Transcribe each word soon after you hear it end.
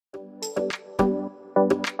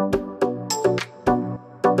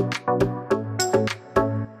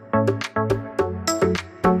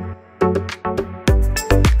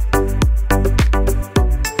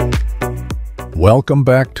Welcome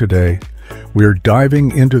back today. We're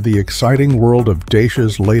diving into the exciting world of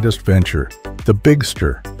Dacia's latest venture, the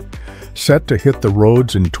Bigster. Set to hit the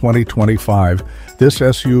roads in 2025, this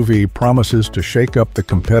SUV promises to shake up the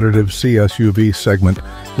competitive CSUV segment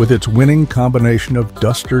with its winning combination of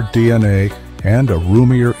duster DNA and a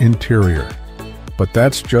roomier interior. But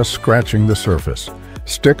that's just scratching the surface.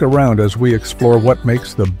 Stick around as we explore what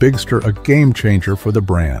makes the Bigster a game-changer for the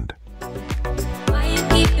brand.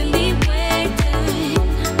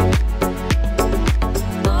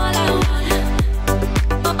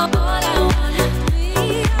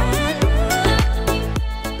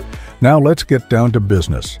 Now let's get down to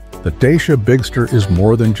business. The Dacia Bigster is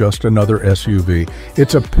more than just another SUV.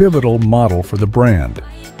 It's a pivotal model for the brand.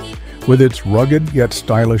 With its rugged yet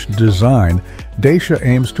stylish design, Dacia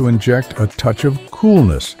aims to inject a touch of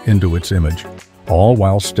coolness into its image, all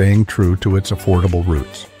while staying true to its affordable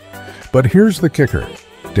roots. But here's the kicker.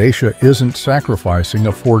 Dacia isn't sacrificing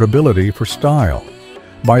affordability for style.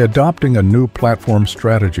 By adopting a new platform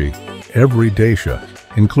strategy, every Dacia,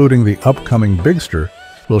 including the upcoming Bigster,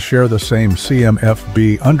 will share the same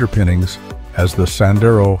CMFB underpinnings as the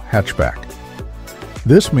Sandero hatchback.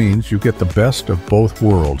 This means you get the best of both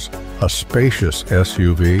worlds, a spacious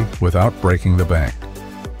SUV without breaking the bank.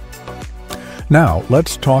 Now,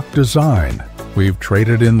 let's talk design. We've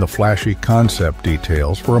traded in the flashy concept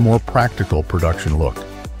details for a more practical production look.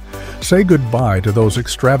 Say goodbye to those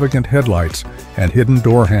extravagant headlights and hidden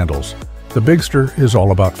door handles. The Bigster is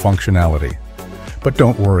all about functionality. But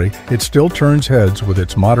don't worry, it still turns heads with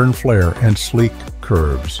its modern flair and sleek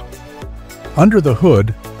curves. Under the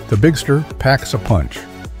hood, the Bigster packs a punch.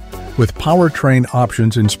 With powertrain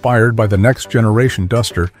options inspired by the next-generation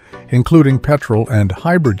Duster, including petrol and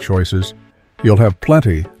hybrid choices, you'll have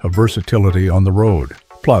plenty of versatility on the road.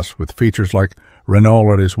 Plus, with features like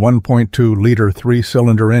Renault's 1.2-liter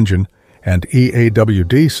three-cylinder engine and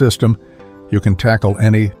EAWD system, you can tackle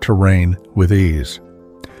any terrain with ease.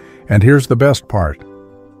 And here's the best part: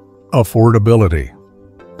 affordability.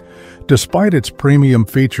 Despite its premium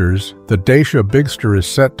features, the Dacia Bigster is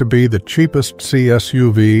set to be the cheapest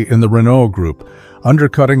CSUV in the Renault group,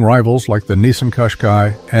 undercutting rivals like the Nissan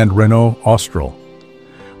Qashqai and Renault Austral.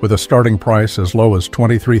 With a starting price as low as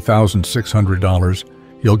 $23,600,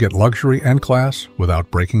 you'll get luxury and class without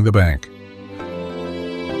breaking the bank.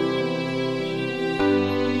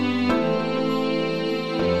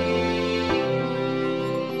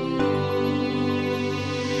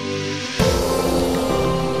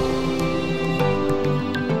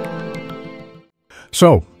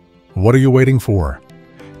 So, what are you waiting for?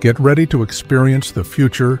 Get ready to experience the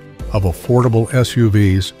future of affordable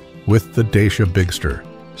SUVs with the Dacia Bigster.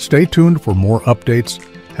 Stay tuned for more updates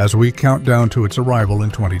as we count down to its arrival in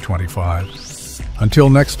 2025. Until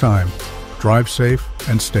next time, drive safe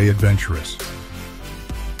and stay adventurous.